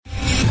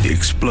The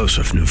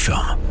explosive new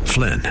film,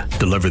 Flynn,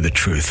 deliver the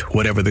truth,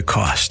 whatever the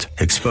cost,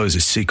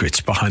 exposes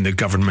secrets behind the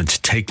government's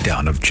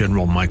takedown of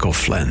General Michael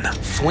Flynn.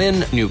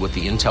 Flynn knew what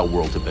the intel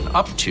world had been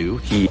up to.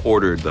 He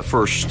ordered the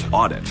first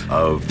audit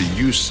of the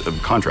use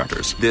of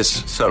contractors.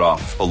 This set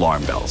off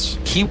alarm bells.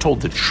 He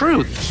told the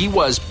truth. He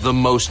was the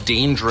most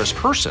dangerous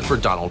person for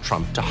Donald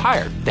Trump to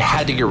hire. They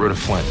had to get rid of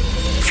Flynn.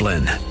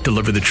 Flynn,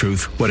 deliver the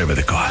truth, whatever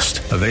the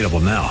cost. Available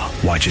now.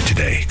 Watch it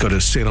today. Go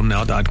to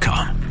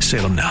salemnow.com.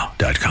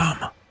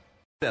 salemnow.com.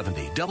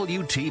 70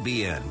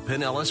 WTBN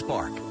Pinellas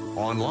Park.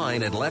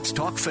 Online at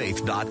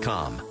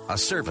letstalkfaith.com, a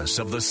service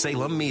of the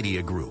Salem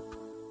Media Group.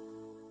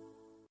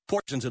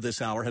 Portions of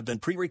this hour have been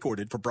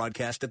pre-recorded for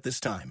broadcast at this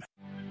time.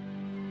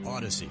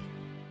 Odyssey.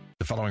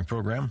 The following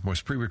program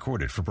was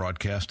pre-recorded for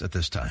broadcast at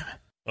this time.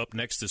 Up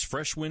next is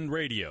Fresh Wind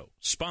Radio,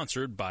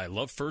 sponsored by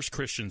Love First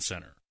Christian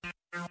Center.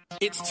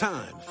 It's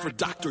time for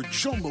Dr.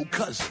 Jomo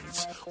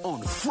Cousins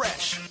on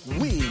Fresh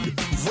Wind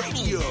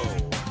Radio.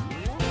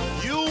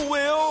 You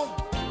will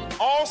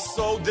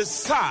also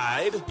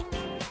decide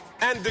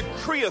and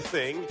decree a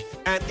thing,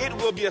 and it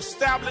will be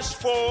established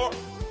for.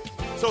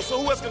 So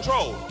who has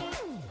control?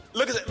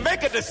 Look at it.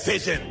 Make a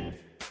decision.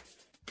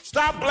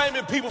 Stop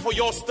blaming people for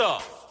your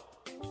stuff.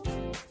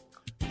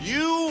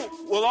 You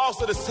will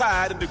also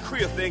decide and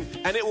decree a thing,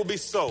 and it will be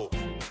so.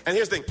 And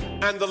here's the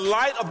thing. And the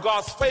light of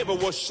God's favor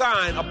will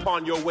shine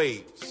upon your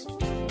ways.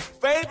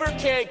 Favor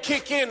can't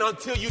kick in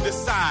until you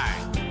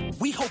decide.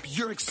 We hope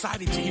you're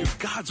excited to hear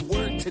God's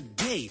word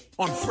today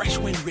on Fresh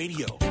Wind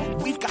Radio.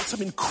 We've got some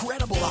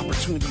incredible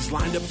opportunities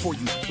lined up for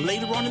you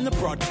later on in the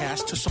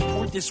broadcast to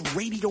support this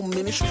radio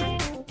ministry.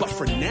 But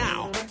for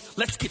now,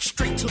 let's get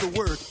straight to the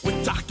word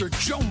with Dr.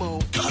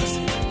 Jomo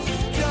Cousins.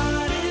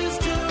 God is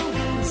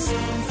doing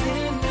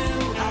something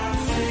new. I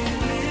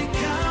feel it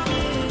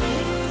coming.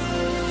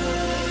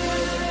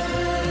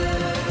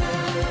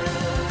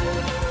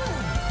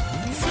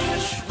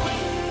 Fresh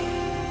Wind.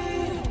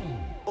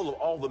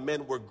 All the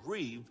men were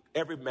grieved,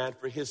 every man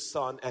for his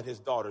son and his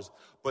daughters.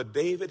 But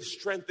David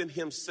strengthened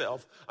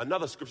himself.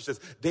 Another scripture says,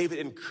 David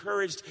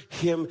encouraged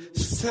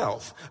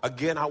himself.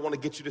 Again, I want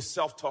to get you to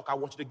self-talk. I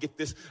want you to get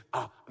this.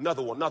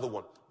 Another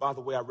one. By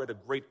the way, I read a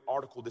great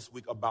article this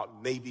week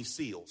about Navy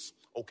SEALs.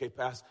 Okay,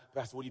 Pastor,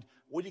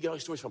 where do you get all your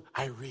stories from?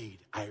 I read.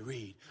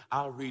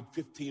 I'll read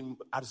 15.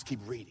 I'll just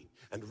keep reading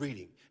and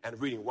reading and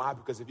reading. Why?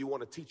 Because if you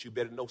want to teach, you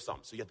better know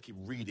something. So you have to keep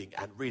reading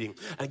and reading.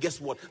 And guess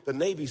what? The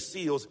Navy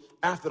SEALs,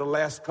 after the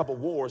last couple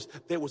wars,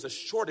 there was a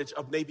shortage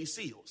of Navy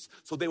SEALs.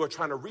 So they were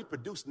trying to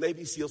reproduce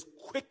Navy SEALs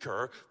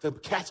quicker to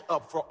catch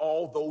up for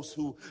all those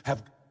who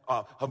have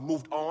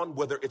moved on,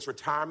 whether it's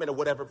retirement or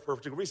whatever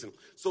particular reason.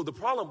 So the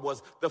problem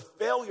was the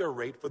failure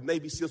rate for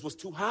Navy SEALs was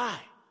too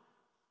high.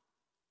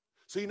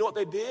 So you know what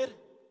they did?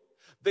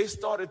 They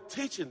started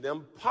teaching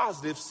them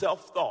positive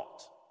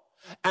self-thought.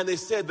 And they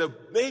said the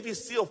Navy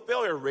SEAL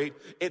failure rate,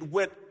 it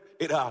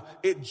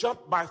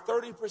jumped by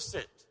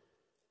 30%.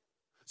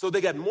 So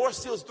they got more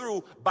SEALs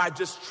through by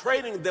just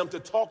training them to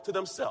talk to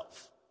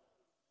themselves.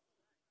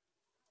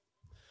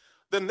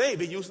 The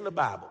Navy using the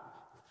Bible.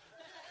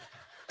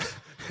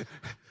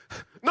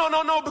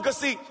 No, because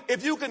see,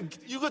 if you could,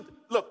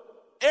 look,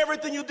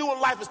 everything you do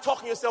in life is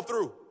talking yourself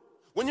through.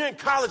 When you're in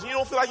college and you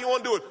don't feel like you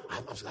want to do it,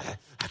 I'm just like,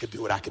 I can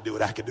do it.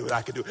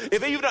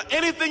 If you've done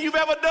anything you've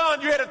ever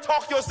done, you had to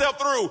talk yourself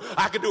through.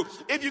 I can do it.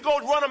 If you go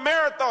run a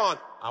marathon,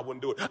 I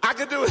wouldn't do it. I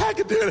can do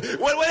it.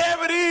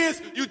 Whatever it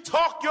is, you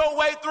talk your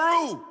way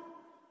through.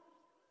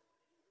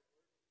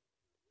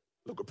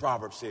 Look what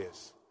Proverbs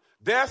says.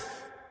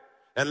 Death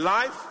and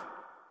life.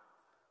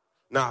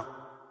 Now,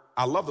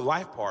 I love the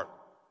life part,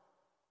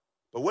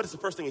 but what is the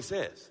first thing he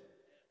says?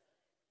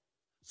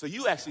 So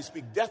you actually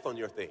speak death on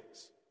your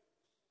things.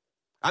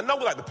 I know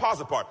we like the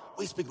positive part.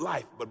 We speak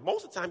life, but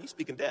most of the time you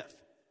speak in death.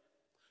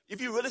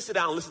 If you really sit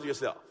down and listen to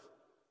yourself,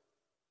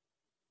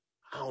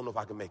 I don't know if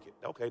I can make it.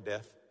 Okay,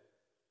 death.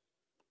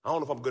 I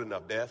don't know if I'm good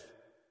enough, death.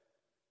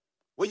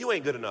 Well, you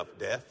ain't good enough,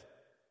 death.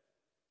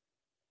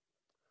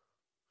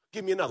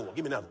 Give me another one.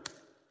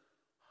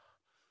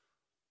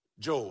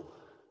 Job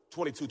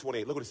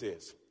 22:28. Look what it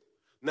says.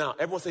 Now,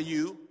 everyone say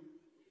you.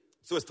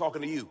 So it's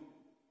talking to you.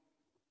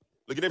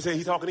 Look at him saying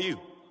he's talking to you.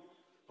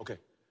 Okay.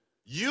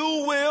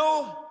 You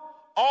will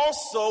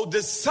also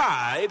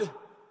decide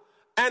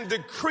and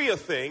decree a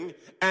thing,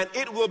 and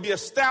it will be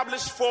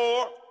established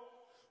for.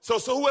 So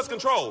who has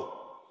control?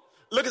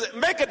 Look at it.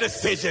 Make a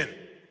decision.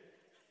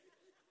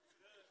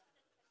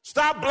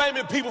 Stop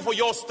blaming people for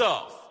your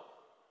stuff.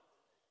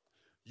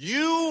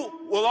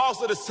 You will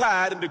also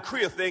decide and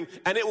decree a thing,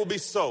 and it will be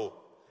so.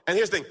 And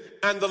here's the thing.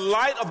 And the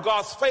light of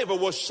God's favor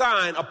will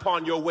shine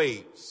upon your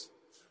ways.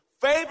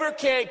 Favor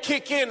can't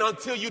kick in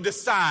until you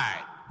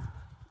decide.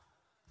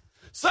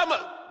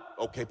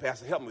 Okay,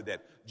 Pastor, help me with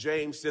that.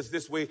 James says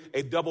this way,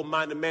 a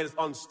double-minded man is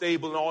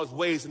unstable in all his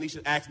ways, and he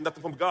should ask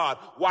nothing from God.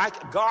 Why?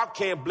 God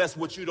can't bless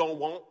what you don't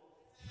want.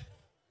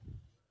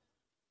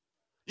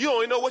 You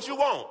only know what you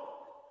want,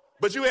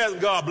 but you ask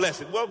God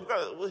bless it.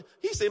 Well,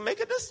 he said make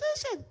a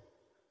decision.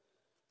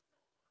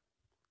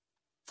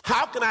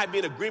 How can I be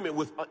in agreement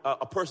with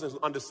a person who's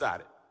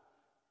undecided?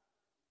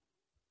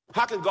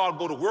 How can God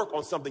go to work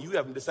on something you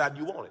haven't decided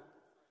you want it?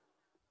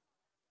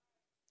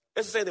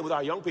 It's the same thing with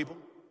our young people.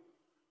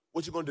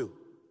 What you going to do?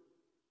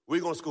 Where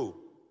you going to school?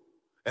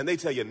 And they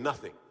tell you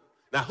nothing.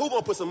 Now, who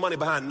going to put some money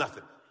behind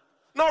nothing?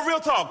 No, real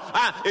talk.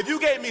 If you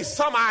gave me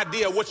some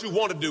idea of what you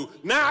want to do,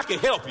 now I can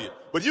help you.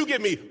 But you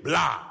give me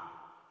blah.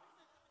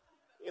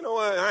 You know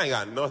what? I ain't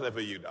got nothing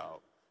for you, dog.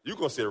 You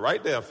going to sit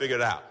right there and figure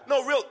it out.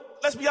 No,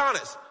 let's be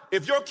honest.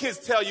 If your kids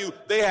tell you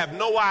they have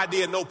no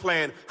idea, no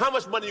plan, how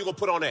much money you going to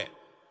put on that?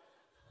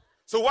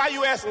 So why are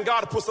you asking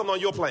God to put something on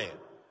your plan?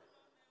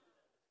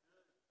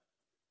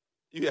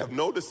 You have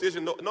no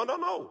decision.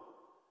 No.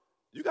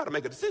 You got to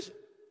make a decision.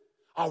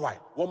 All right,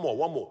 one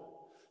more.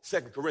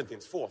 2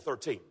 Corinthians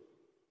 4:13.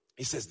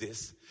 He says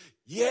this,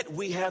 yet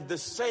we have the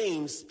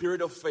same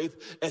spirit of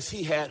faith as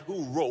he had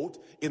who wrote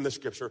in the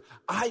scripture,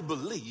 I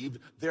believed,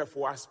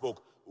 therefore I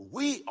spoke.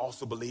 We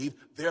also believe,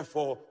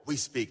 therefore we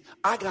speak.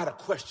 I got a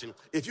question.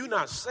 If you're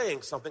not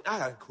saying something, I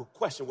got a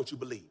question what you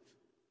believe.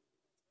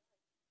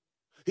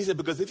 He said,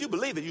 because if you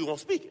believe it, you won't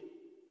speak it.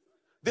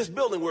 This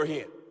building we're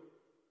in,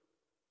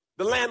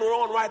 the land we're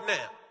on right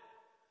now,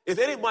 if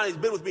anybody's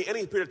been with me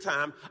any period of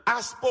time,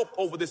 I spoke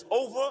over this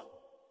over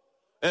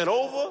and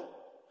over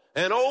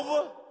and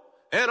over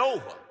and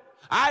over.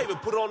 I even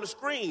put it on the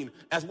screen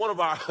as one of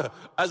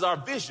our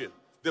vision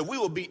that we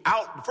will be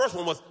out. The first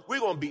one was we're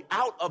going to be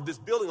out of this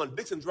building on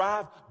Dixon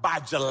Drive by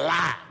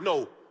July.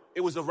 No,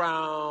 it was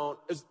around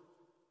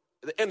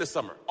the end of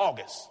summer,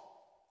 August.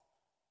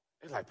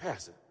 It's like,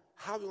 Pastor,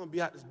 how are we going to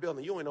be out this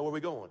building? You don't know where we're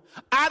going.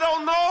 I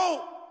don't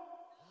know,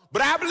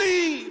 but I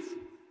believe.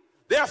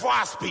 Therefore,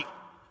 I speak.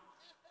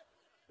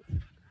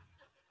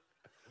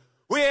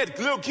 We had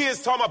little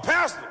kids talking about,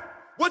 Pastor,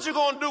 what you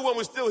going to do when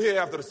we're still here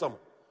after the summer?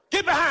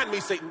 Get behind me,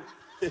 Satan.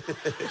 Get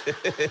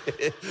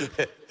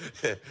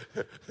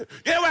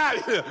out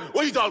of here.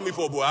 What are you talking to me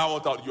for, boy? I don't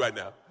want to talk to you right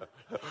now.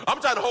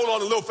 I'm trying to hold on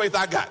to the little faith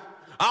I got.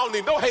 I don't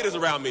need no haters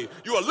around me.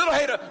 You a little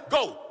hater,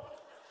 go.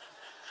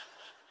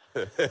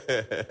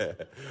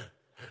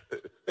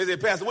 They said,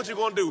 Pastor, what you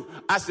going to do?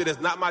 I said,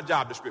 it's not my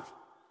job description.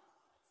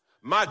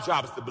 My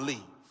job is to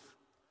believe.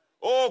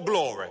 Oh,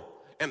 glory.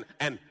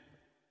 And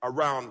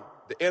around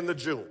the end of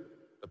June,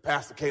 the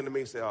pastor came to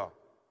me and said,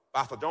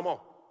 Pastor Jomo,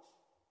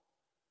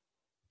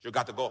 you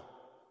got to go.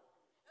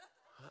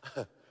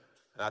 And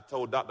I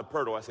told Dr.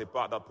 Purdo, I said,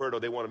 Dr. Purdo,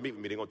 they want to meet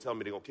with me. They're going to tell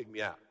me they're going to kick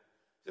me out.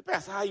 He said,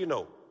 Pastor, how you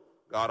know?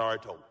 God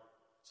already told me.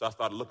 So I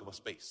started looking for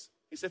space.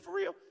 He said, for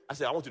real? I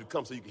said, I want you to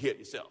come so you can hear it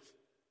yourself.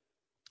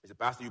 He said,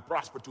 Pastor, you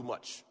prosper too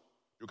much.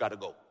 You got to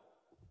go.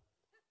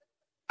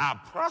 I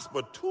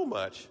prosper too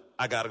much.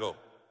 I got to go.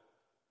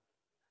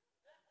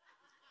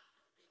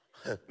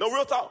 No,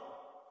 real talk.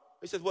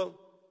 He said, well,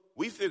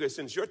 we figured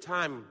since your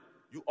time,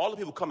 all the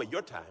people come at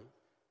your time.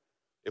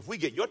 If we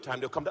get your time,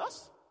 they'll come to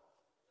us.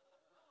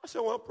 I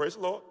said, well, praise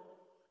the Lord.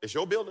 It's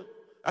your building.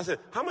 I said,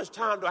 how much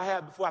time do I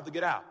have before I have to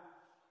get out?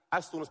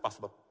 As soon as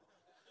possible.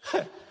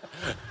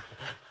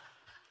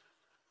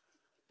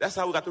 That's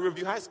how we got to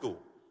Riverview High School.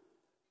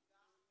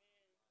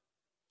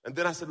 And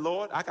then I said,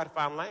 Lord, I got to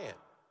find land. And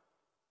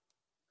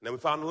then we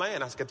found the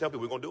land. I said, tell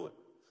people we're going to do it.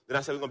 Then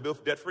I said, we're going to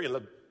build debt-free. And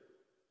look.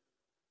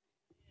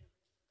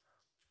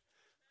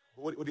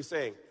 What are you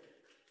saying?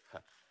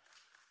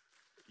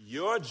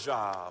 Your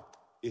job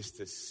is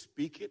to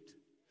speak it,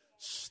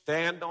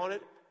 stand on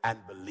it, and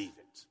believe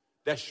it.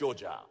 That's your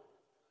job.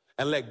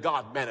 And let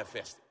God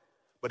manifest it.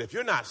 But if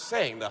you're not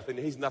saying nothing,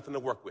 he's nothing to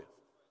work with.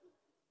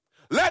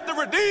 Let the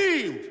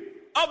redeemed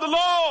of the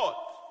Lord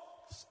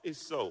is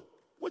so.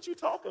 What you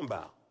talking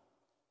about?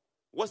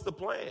 What's the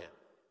plan?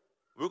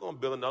 We're going to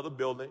build another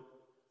building.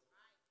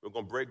 We're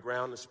going to break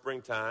ground in the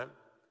springtime.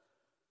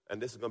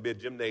 And this is going to be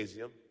a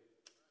gymnasium.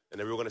 And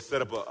then we're going to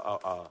set up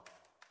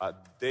a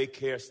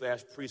daycare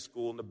 /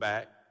 preschool in the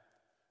back.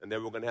 And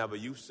then we're going to have a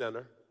youth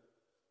center.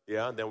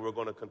 Yeah, and then we're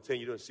going to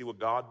continue to see what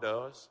God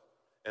does.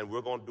 And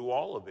we're going to do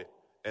all of it.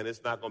 And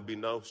it's not going to be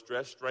no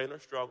stress, strain, or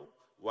struggle.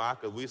 Why?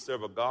 Because we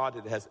serve a God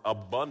that has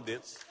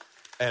abundance.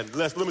 And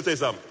let me tell you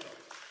something.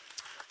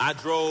 I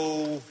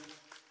drove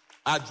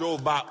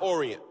by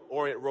Orient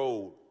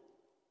Road.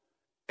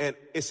 And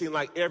it seemed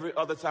like every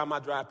other time I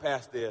drive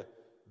past there,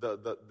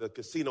 the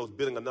casino's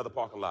building another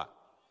parking lot.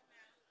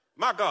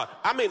 My God.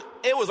 I mean,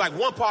 it was like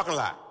one parking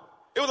lot.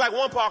 It was like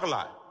one parking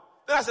lot.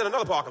 Then I said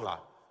another parking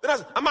lot. Then I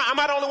said, am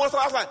I the only one? So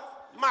I was like,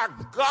 my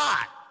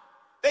God.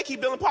 They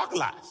keep building parking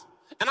lots.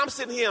 And I'm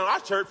sitting here in our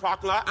church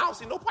parking lot. I don't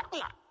see no parking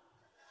lot.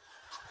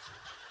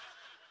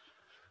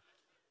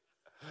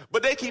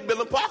 But they keep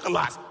building parking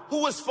lots.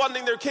 Who is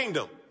funding their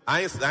kingdom?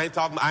 I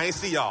ain't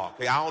see y'all.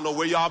 Okay, I don't know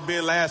where y'all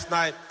been last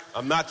night.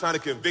 I'm not trying to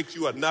convict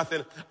you or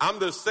nothing. I'm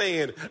just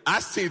saying, I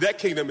see that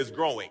kingdom is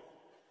growing.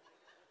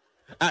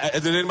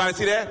 Did anybody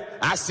see that?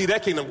 I see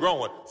that kingdom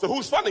growing. So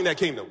who's funding that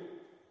kingdom?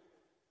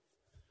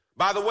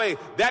 By the way,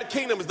 that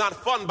kingdom is not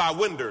funded by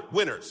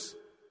winners.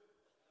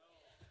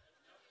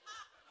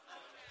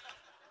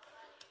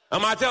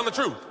 Am I telling the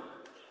truth?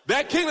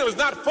 That kingdom is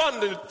not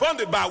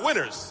funded by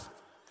winners.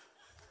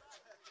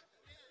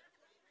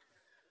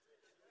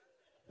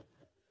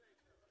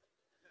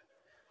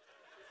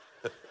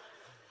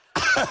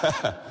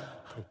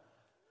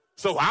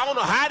 So I don't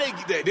know how they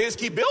just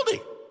keep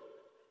building.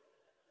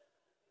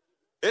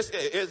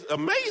 It's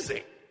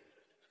amazing.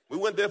 We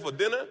went there for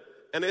dinner,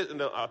 and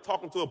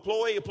talking to an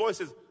employee. Employee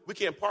says, we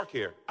can't park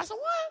here. I said,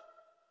 what?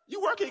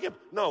 You work here?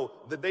 No,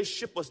 they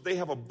ship us. They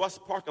have a bus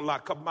parking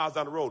lot a couple miles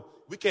down the road.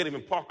 We can't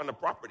even park on the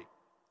property.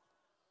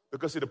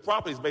 Because, see, the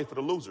property is made for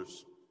the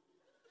losers.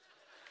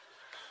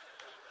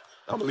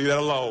 I'm going to leave that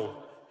alone.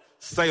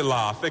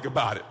 Selah, think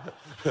about it.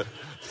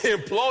 The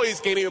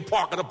employees can't even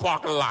park in the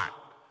parking lot.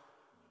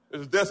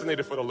 It's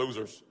designated for the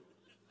losers.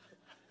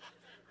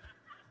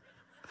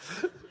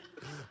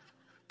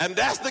 And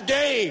that's the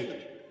game.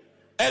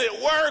 And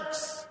it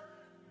works.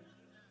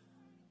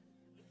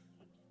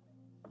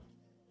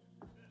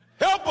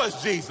 Help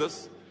us,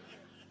 Jesus.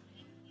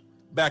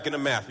 Back into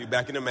Matthew.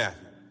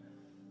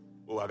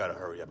 Oh, I got to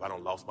hurry up. I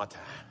don't lost my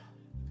time.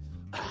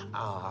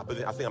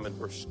 But I think I'm in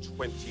verse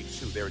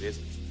 22. There it is.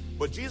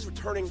 But Jesus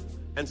returning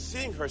and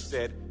seeing her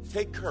said,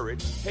 take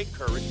courage, take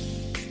courage.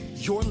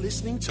 You're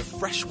listening to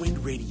Fresh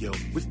Wind Radio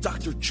with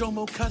Dr.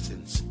 Jomo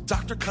Cousins.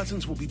 Dr.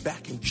 Cousins will be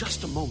back in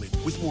just a moment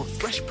with more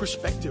fresh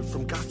perspective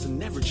from God's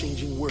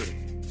never-changing word.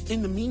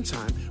 In the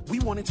meantime, we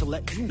wanted to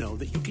let you know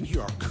that you can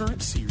hear our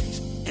current series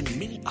and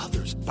many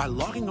others by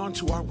logging on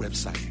to our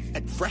website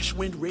at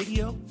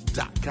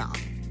freshwindradio.com.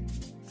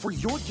 For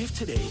your gift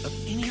today of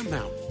any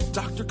amount,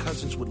 Dr.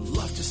 Cousins would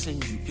love to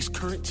send you his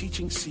current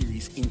teaching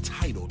series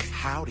entitled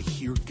How to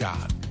Hear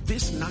God.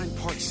 This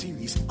 9-part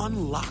series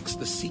unlocks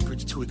the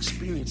secrets to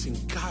experiencing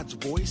God's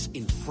voice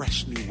in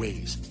fresh new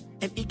ways.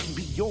 And it can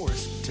be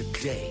yours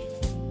today.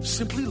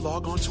 Simply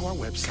log on to our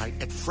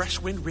website at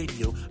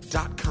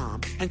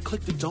freshwindradio.com and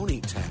click the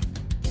Donate tab.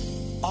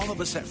 All of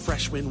us at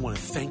Freshwind want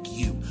to thank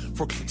you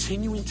for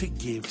continuing to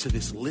give to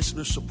this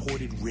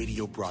listener-supported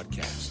radio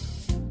broadcast.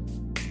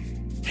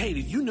 Hey,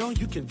 did you know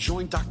you can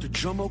join Dr.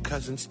 Jomo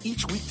Cousins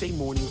each weekday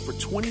morning for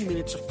 20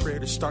 minutes of prayer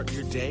to start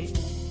your day?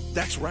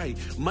 That's right.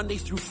 Monday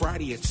through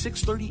Friday at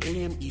 6:30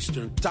 a.m.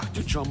 Eastern,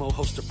 Dr. Jomo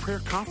hosts a prayer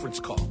conference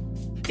call.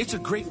 It's a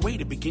great way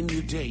to begin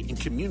your day in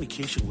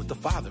communication with the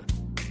Father.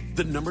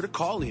 The number to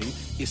call in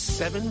is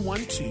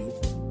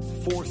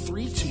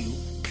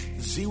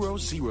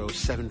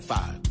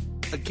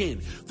 712-432-0075.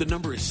 Again, the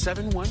number is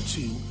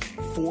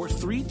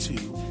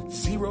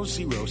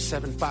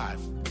 712-432-0075.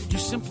 You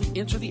simply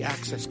enter the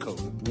access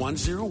code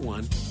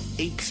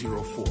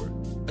 101804.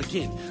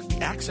 Again,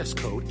 the access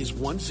code is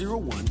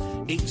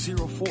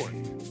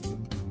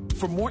 101804.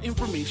 For more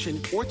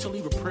information or to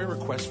leave a prayer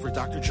request for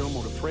Dr.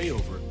 Jomo to pray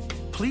over,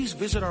 please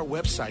visit our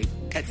website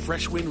at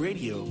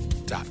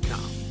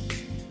freshwindradio.com.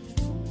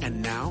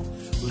 And now,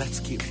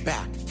 let's get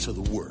back to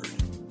the Word.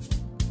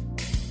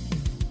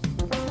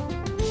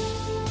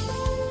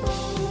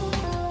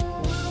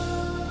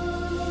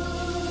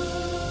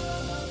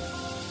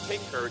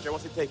 Take courage. I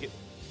want to say take it.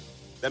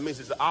 That means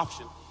it's an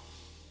option.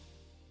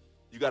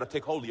 You got to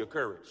take hold of your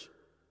courage.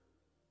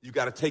 You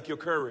got to take your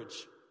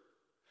courage.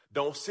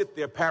 Don't sit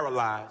there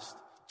paralyzed.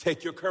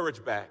 Take your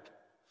courage back.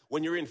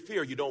 When you're in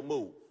fear, you don't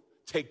move.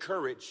 Take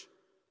courage.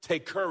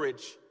 Take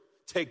courage.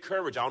 Take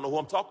courage. I don't know who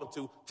I'm talking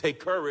to. Take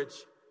courage.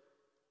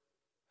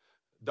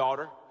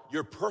 Daughter,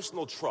 your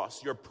personal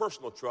trust,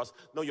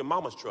 know your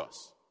mama's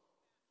trust.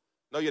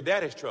 Know your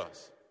daddy's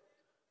trust.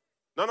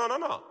 No.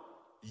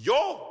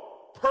 Your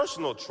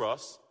personal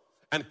trust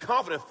and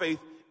confident faith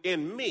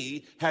in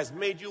me has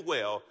made you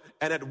well.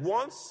 And at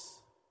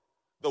once,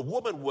 the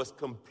woman was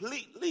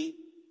completely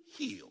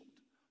healed.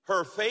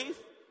 Her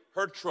faith,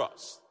 her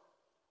trust.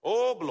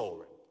 Oh,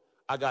 glory.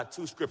 I got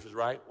 2 scriptures,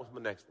 right? What's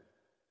my next one?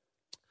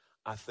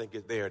 I think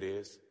there it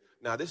is.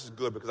 Now, this is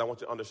good because I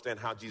want you to understand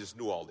how Jesus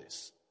knew all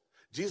this.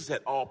 Jesus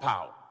had all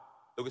power.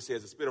 Look, it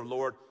says, the Spirit of the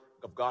Lord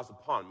of God is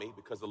upon me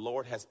because the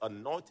Lord has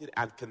anointed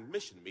and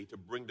commissioned me to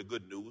bring the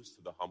good news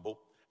to the humble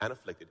and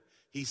afflicted.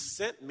 He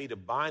sent me to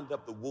bind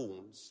up the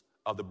wounds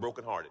of the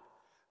brokenhearted.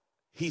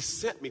 He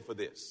sent me for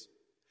this.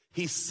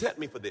 He sent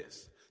me for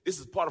this. This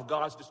is part of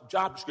God's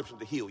job description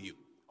to heal you.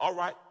 All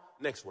right,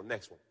 next one.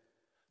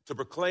 To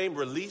proclaim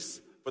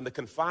release from the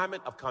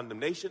confinement of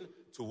condemnation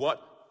to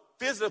what?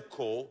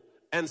 Physical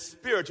and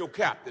spiritual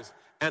captives,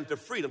 and to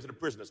freedom to the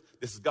prisoners.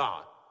 This is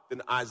God.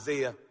 Then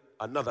Isaiah,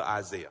 another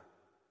Isaiah.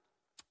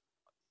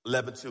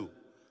 11:2.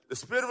 The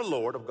Spirit of the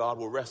Lord of God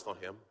will rest on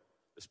him.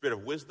 The Spirit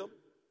of wisdom,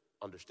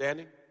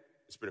 understanding,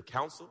 the Spirit of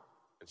counsel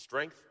and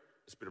strength,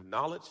 the Spirit of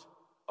knowledge,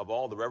 of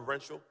all the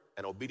reverential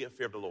and obedient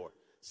fear of the Lord.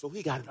 So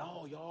he got it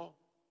all, y'all.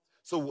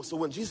 So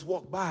when Jesus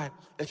walked by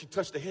and she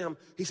touched the hem,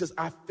 he says,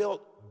 I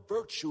felt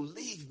virtue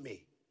leave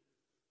me.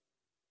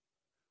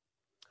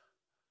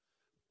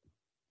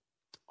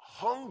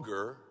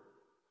 Hunger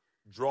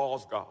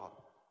draws God.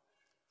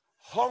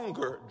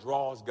 Hunger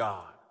draws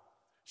God.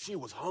 She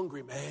was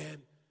hungry,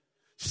 man.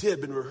 She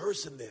had been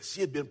rehearsing this.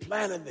 She had been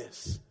planning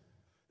this.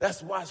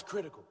 That's why it's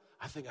critical.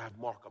 I think I have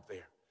Mark up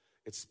there.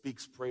 It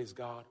speaks, praise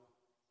God,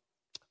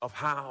 of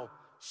how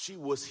she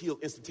was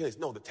healed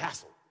instantaneously. No, the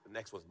tassel. The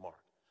next one's Mark.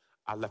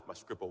 I left my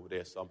script over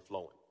there, so I'm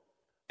flowing.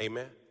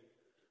 Amen.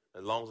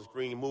 As long as the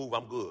screen moves,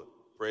 I'm good.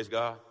 Praise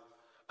God.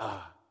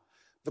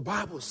 The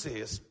Bible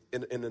says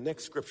in the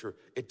next scripture,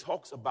 it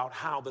talks about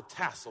how the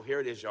tassel, here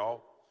it is,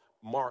 y'all,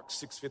 Mark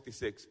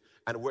 6:56,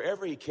 and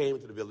wherever he came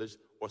to the village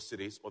or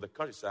cities or the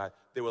countryside,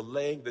 they were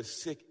laying the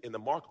sick in the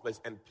marketplace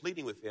and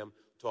pleading with him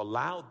to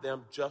allow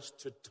them just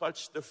to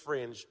touch the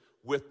fringe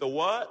with the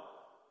what?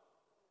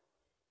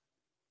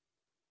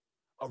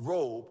 A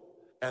robe,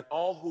 and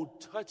all who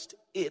touched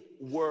it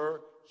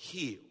were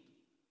healed.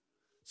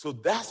 So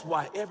that's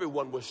why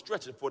everyone was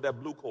stretching for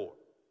that blue cord.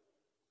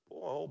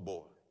 Boy, oh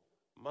boy,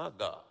 my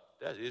God,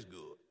 that is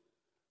good.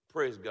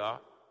 Praise God.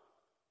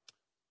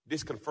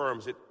 This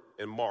confirms it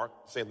in Mark.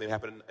 Same thing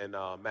happened in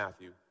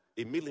Matthew.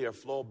 Immediately her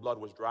flow of blood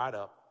was dried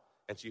up,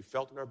 and she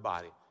felt in her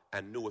body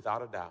and knew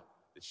without a doubt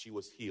that she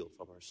was healed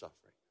from her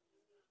suffering.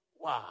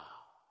 Wow.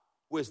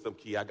 Wisdom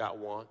key, I got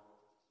one.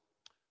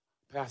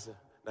 Pastor,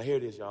 now here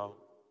it is, y'all.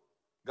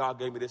 God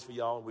gave me this for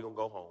y'all, and we're going to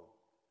go home.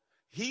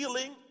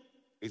 Healing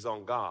is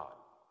on God.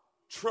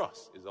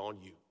 Trust is on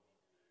you.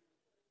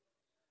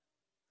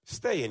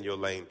 Stay in your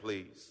lane,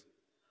 please.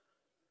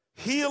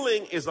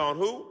 Healing is on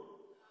who?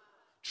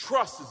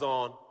 Trust is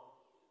on.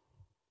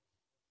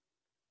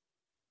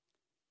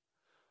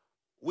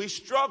 We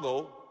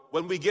struggle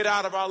when we get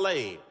out of our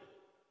lane.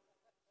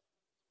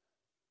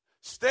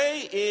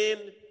 Stay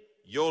in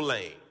your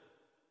lane.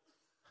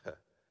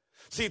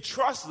 See,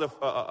 trust is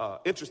an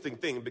interesting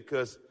thing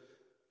because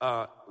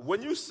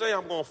when you say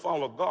I'm going to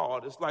follow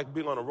God, it's like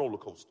being on a roller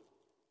coaster.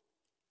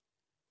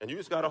 And you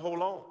just got to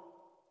hold on.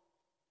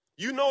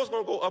 You know it's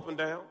going to go up and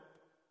down.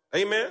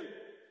 Amen?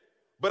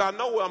 But I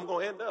know where I'm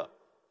going to end up.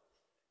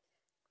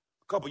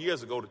 A couple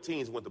years ago, the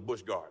teens went to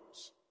Busch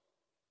Gardens.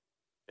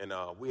 And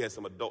we had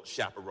some adult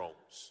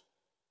chaperones.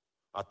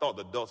 I thought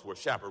the adults were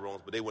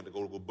chaperones, but they went to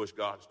go Busch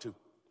Gardens too.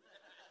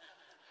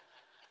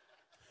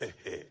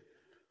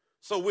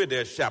 So we're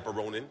there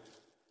chaperoning,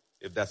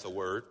 if that's a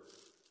word.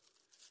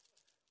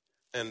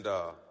 And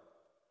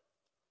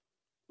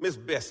Miss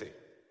Bessie,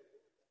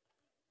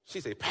 she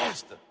said,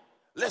 Pastor,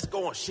 let's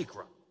go on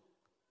Shikra.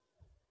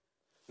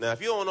 Now,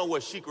 if you don't know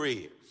what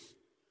Shikra is,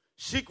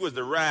 Shikra is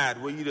the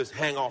ride where you just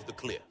hang off the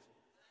cliff.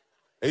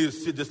 And you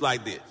sit just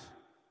like this.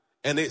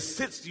 And it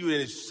sits you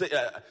and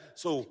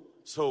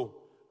so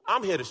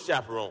I'm here to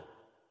chaperone.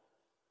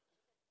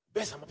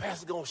 Bessie, I'm a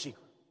pastor going on Shikra.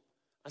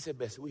 I said,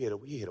 Bessie, we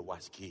here to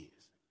watch the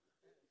kids.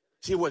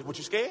 See what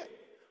you scared?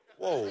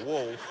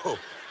 Whoa.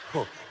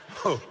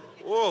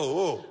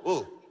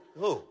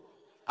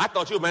 I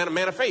thought you were a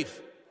man of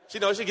faith. She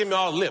knows she give me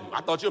all the lip.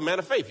 I thought you were a man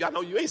of faith. Y'all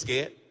know you ain't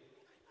scared.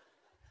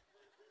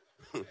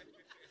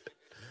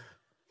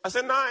 I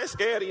said, no, I ain't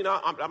scared. You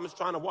know, I'm just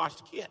trying to watch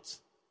the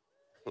kids.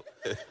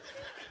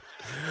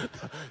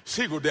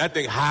 She go, that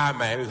thing high,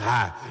 man. It's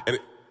high.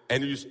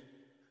 And you just,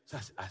 so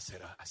I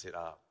said,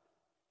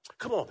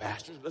 come on,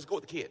 Pastor, let's go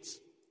with the kids.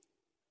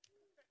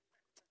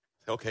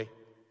 Okay.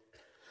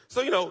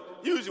 So, you know,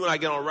 usually when I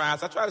get on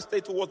rides, I try to stay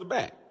towards the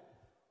back.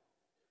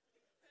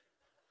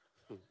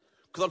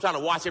 Because I'm trying to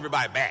watch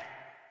everybody back.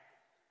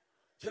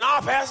 She said,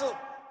 no, Pastor,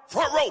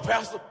 front row,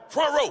 Pastor,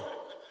 front row.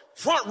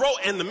 Front row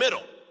in the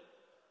middle.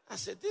 I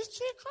said, this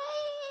chick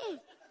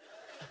crazy.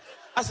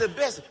 I said,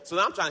 Bessie. So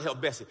now I'm trying to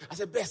help Bessie. I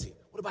said, Bessie,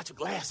 what about your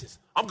glasses?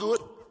 I'm good.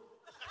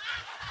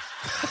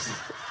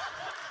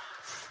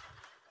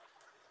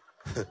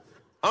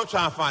 I'm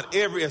trying to find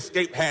every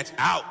escape hatch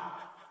out.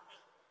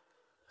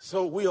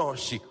 So we on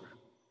Shikra.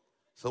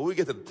 So we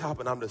get to the top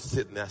and I'm just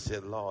sitting there. I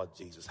said, Lord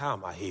Jesus, how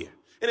am I here?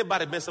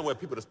 Anybody been somewhere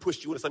people just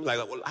pushed you into something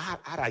like, well, how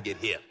did I get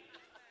here?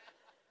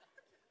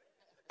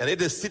 And they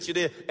just sit you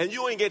there and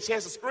you ain't get a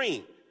chance to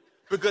scream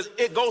because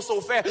it goes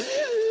so fast.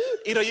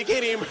 You know, you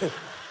can't even,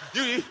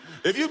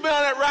 if you've been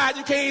on that ride,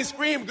 you can't even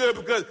scream good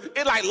because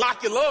it like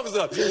lock your lungs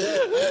up.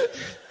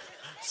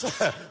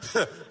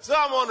 So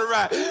I'm on the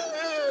ride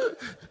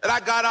and I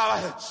got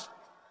out.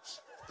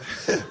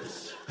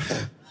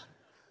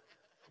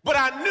 But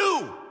I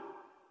knew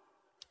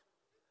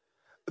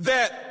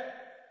that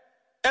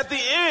at the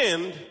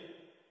end,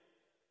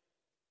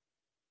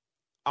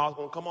 I was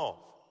going to come off.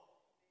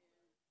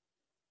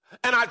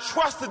 And I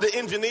trusted the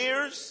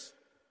engineers.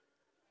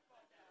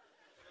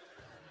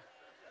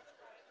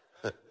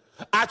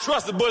 I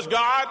trusted Busch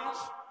Gardens.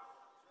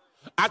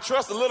 I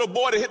trust the little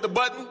boy that hit the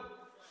button.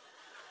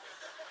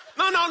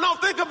 No,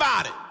 think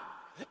about it.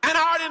 And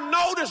I already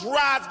know this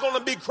ride's going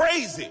to be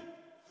crazy.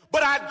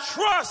 But I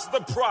trust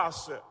the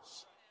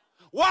process.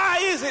 Why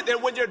is it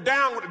that when you're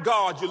down with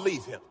God, you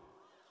leave him?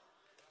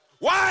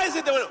 Why is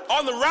it that when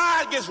on the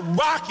ride gets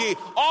rocky,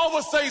 all of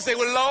a sudden you say,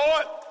 well,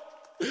 Lord,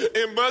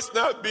 it must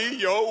not be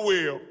your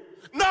will.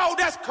 No,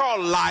 that's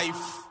called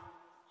life.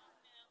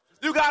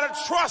 You got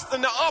to trust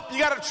in the up. You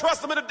got to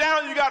trust him in the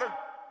down. You got to.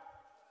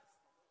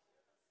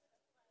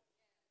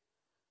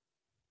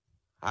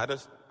 I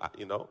just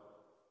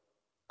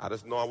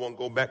know I won't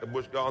go back to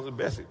Busch Gardens and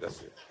Bessie.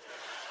 That's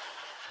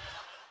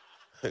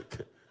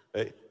it.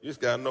 Hey, you just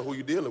got to know who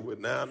you're dealing with.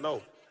 Now I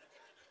know.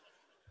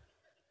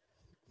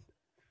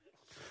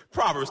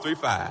 Proverbs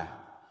 3:5.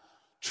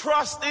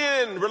 Trust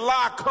in,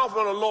 rely,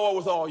 confident on the Lord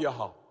with all your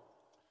heart.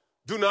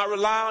 Do not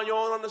rely on your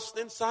own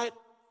insight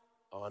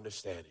or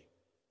understanding.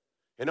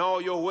 In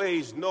all your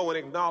ways, know and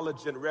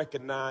acknowledge and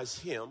recognize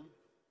him.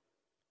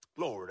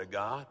 Glory to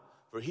God.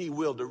 For he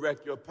will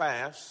direct your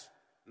paths.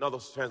 Another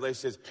translation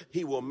says,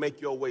 he will make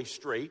your way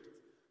straight.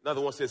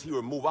 Another one says, he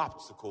will remove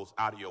obstacles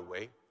out of your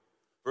way.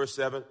 Verse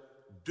 7,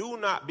 do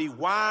not be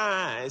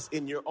wise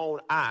in your own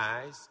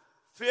eyes.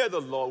 Fear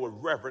the Lord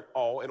with reverent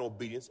awe and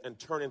obedience, and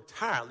turn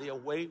entirely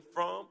away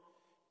from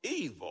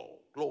evil.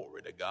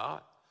 Glory to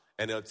God.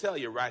 And it'll tell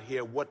you right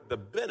here what the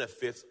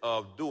benefits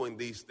of doing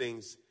these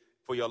things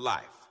for your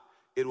life.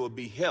 It will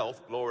be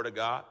health. Glory to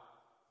God.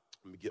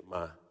 Let me get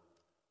my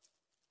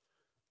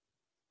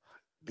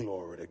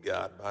glory to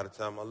God. By the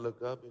time I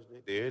look up,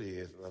 there it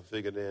is. And I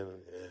figured in.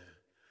 Yeah.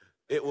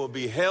 It will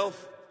be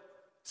health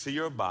to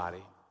your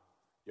body,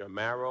 your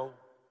marrow,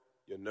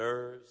 your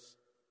nerves,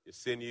 your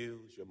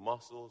sinews, your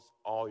muscles,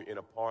 all your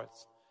inner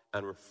parts,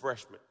 and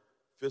refreshment,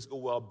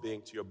 physical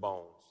well-being to your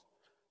bones.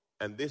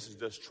 And this is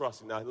just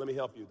trusting. Now, let me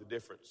help you the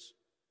difference.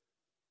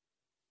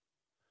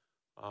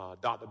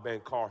 Dr.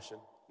 Ben Carson,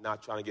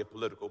 not trying to get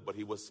political, but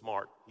he was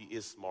smart. He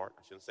is smart.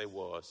 I shouldn't say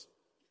was.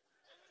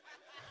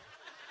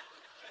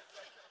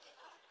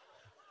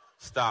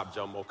 Stop,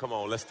 Jumbo. Come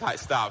on, let's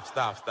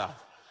stop.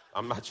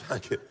 I'm not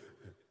trying to get.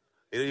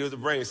 He was a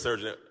brain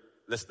surgeon.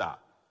 Let's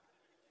stop.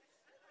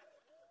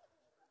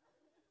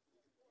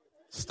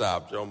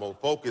 Stop, Jumbo.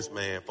 Focus,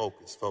 man.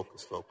 Focus.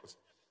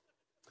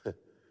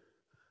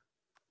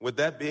 With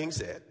that being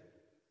said,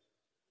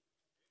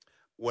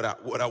 what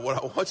I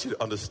want you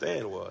to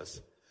understand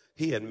was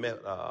he had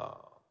met,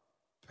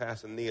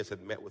 Pastor Neas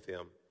had met with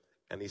him,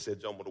 and he said,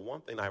 Jumbo, the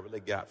one thing I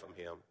really got from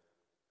him,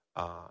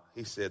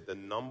 he said the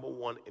number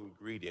one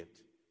ingredient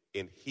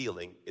in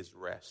healing is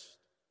rest.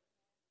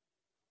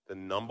 The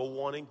number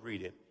one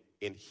ingredient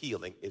in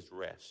healing is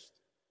rest.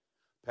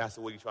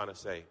 Pastor, what are you trying to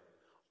say?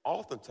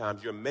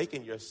 Oftentimes you're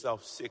making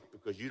yourself sick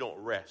because you don't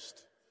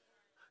rest.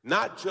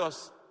 Not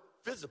just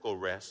physical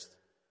rest,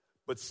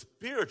 but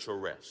spiritual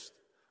rest.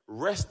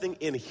 Resting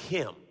in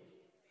him.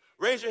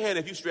 Raise your hand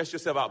if you stressed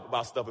yourself out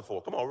about stuff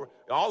before. Come on,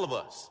 all of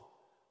us.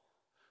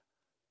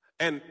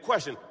 And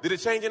question, did it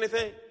change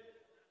anything?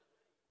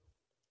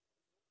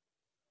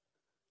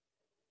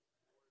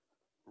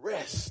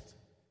 Rest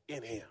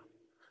in him.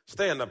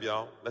 Stand up,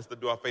 y'all. Let's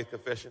do our faith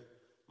confession.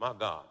 My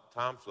God,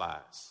 time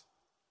flies.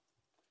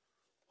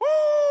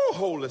 Woo,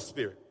 Holy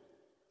Spirit.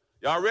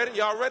 Y'all ready?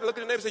 Y'all ready? Look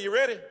at your neighbor and say, you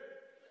ready?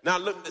 Now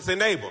look, say,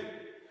 neighbor,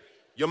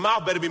 your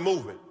mouth better be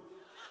moving.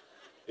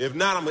 If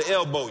not, I'm going to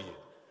elbow you.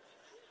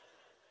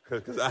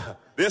 Because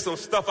there's some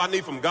stuff I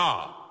need from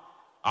God.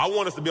 I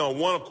want us to be on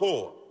one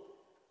accord.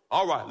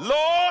 All right.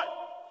 Lord,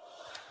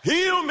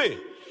 heal me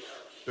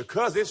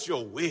because it's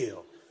your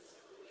will.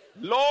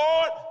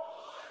 Lord,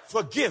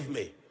 forgive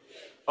me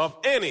of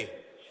any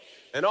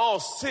and all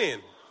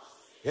sin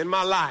in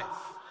my life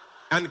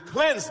and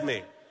cleanse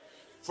me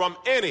from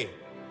any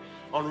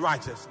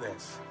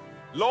unrighteousness.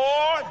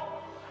 Lord,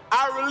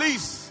 I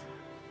release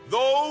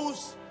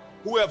those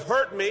who have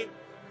hurt me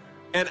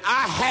and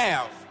I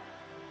have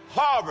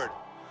harbored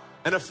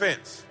an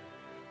offense.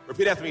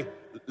 Repeat after me.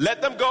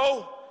 Let them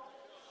go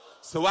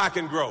so I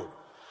can grow.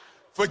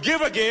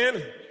 Forgive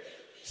again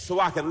so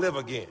I can live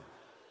again.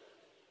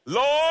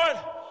 Lord,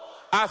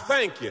 I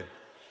thank you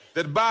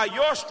that by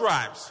your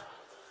stripes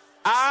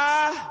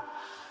I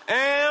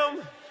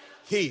am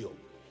healed.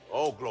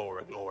 Oh,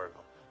 glory, glory.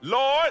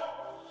 Lord,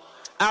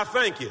 I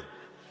thank you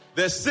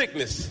that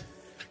sickness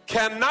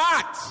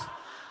cannot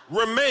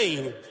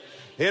remain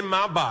in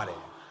my body.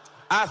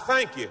 I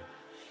thank you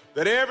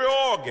that every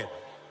organ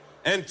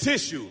and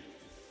tissue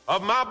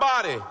of my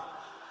body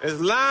is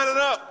lining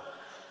up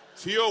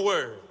to your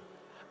word.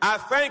 I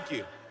thank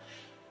you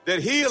that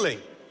healing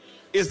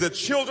is the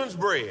children's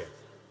bread.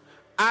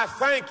 I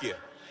thank you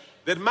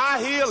that my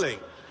healing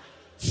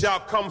shall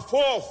come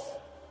forth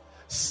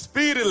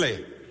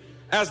speedily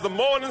as the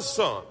morning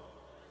sun.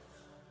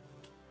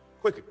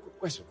 Quick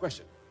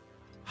question.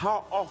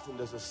 How often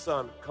does the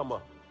sun come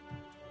up?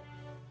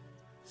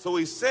 So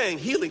he's saying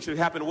healing should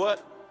happen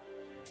what?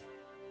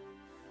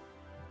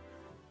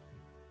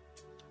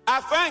 I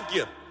thank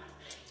you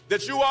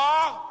that you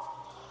are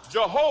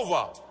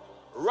Jehovah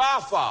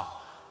Rapha,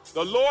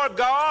 the Lord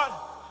God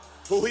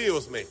who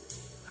heals me.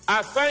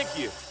 I thank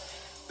you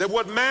that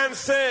what man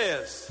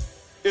says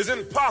is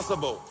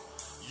impossible,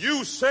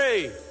 you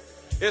say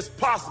is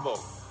possible.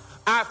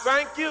 I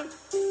thank you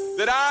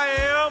that I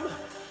am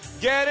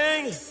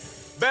getting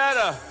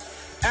better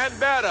and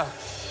better.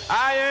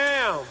 I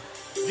am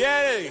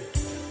getting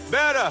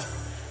better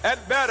and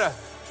better.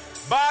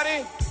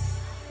 Body,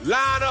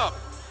 line up.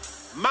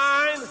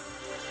 Mind,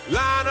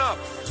 line up.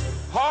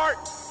 Heart,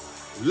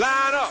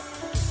 line up.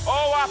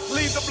 Oh, I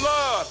plead the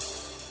blood.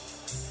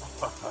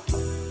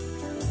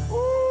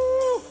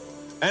 Ooh.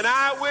 And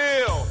I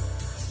will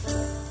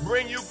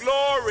bring you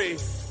glory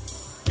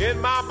in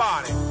my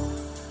body.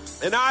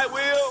 And I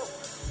will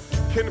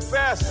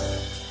confess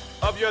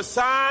of your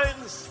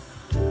signs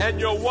and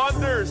your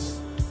wonders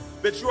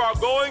that you are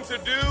going to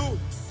do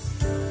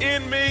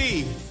in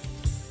me.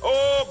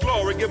 Oh,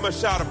 glory. Give him a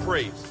shout of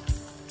praise.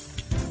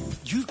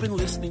 You've been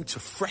listening to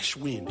Fresh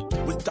Wind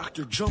with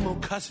Dr.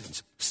 Jomo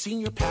Cousins,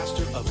 Senior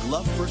Pastor of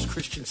Love First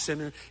Christian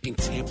Center in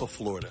Tampa,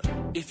 Florida.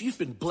 If you've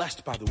been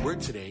blessed by the word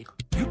today,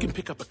 you can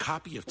pick up a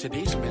copy of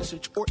today's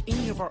message or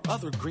any of our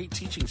other great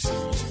teaching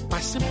series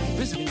by simply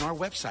visiting our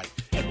website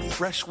at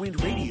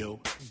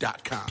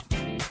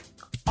freshwindradio.com.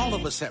 All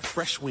of us at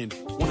Fresh Wind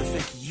want to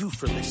thank you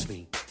for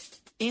listening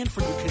and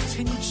for your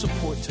continued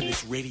support to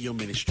this radio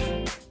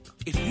ministry.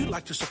 If you'd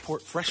like to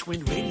support Fresh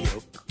Wind Radio,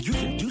 you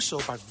can do so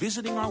by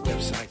visiting our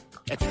website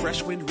at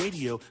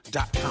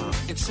freshwindradio.com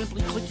and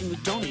simply clicking the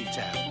Donate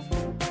tab.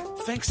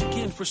 Thanks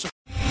again for supporting.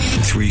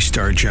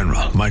 3-star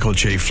General Michael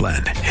J.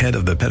 Flynn, head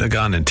of the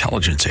Pentagon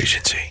Intelligence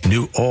Agency,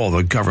 knew all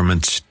the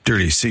government's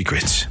dirty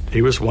secrets.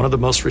 He was one of the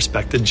most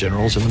respected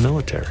generals in the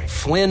military.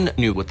 Flynn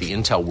knew what the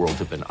intel world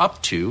had been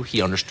up to.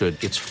 He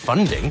understood its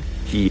funding.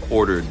 He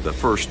ordered the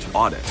first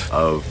audit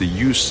of the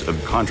use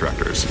of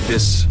contractors.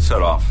 This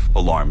set off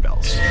alarm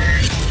bells.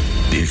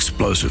 The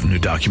explosive new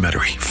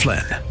documentary,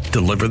 Flynn,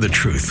 Deliver the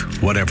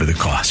Truth, Whatever the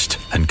Cost,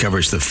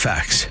 uncovers the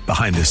facts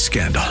behind this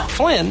scandal.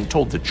 Flynn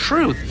told the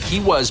truth. He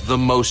was the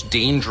most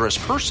dangerous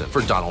person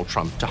for Donald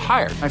Trump to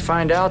hire. I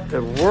find out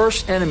the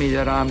worst enemy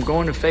that I'm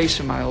going to face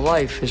in my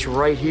life is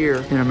right here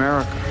in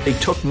America. They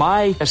took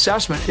my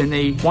assessment and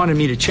they wanted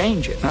me to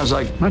change it. And I was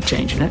like, I'm not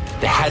changing it.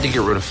 They had to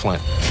get rid of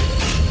Flynn.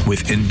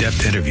 With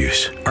in-depth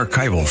interviews,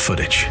 archival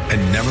footage,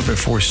 and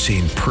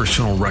never-before-seen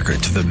personal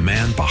records of the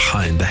man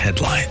behind the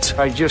headlines.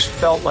 I just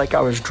felt like I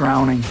was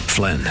drowning.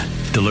 Flynn,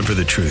 Deliver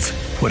the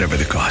Truth, Whatever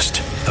the Cost.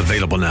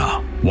 Available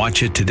now.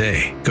 Watch it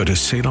today. Go to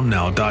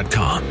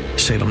salemnow.com.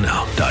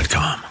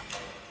 salemnow.com.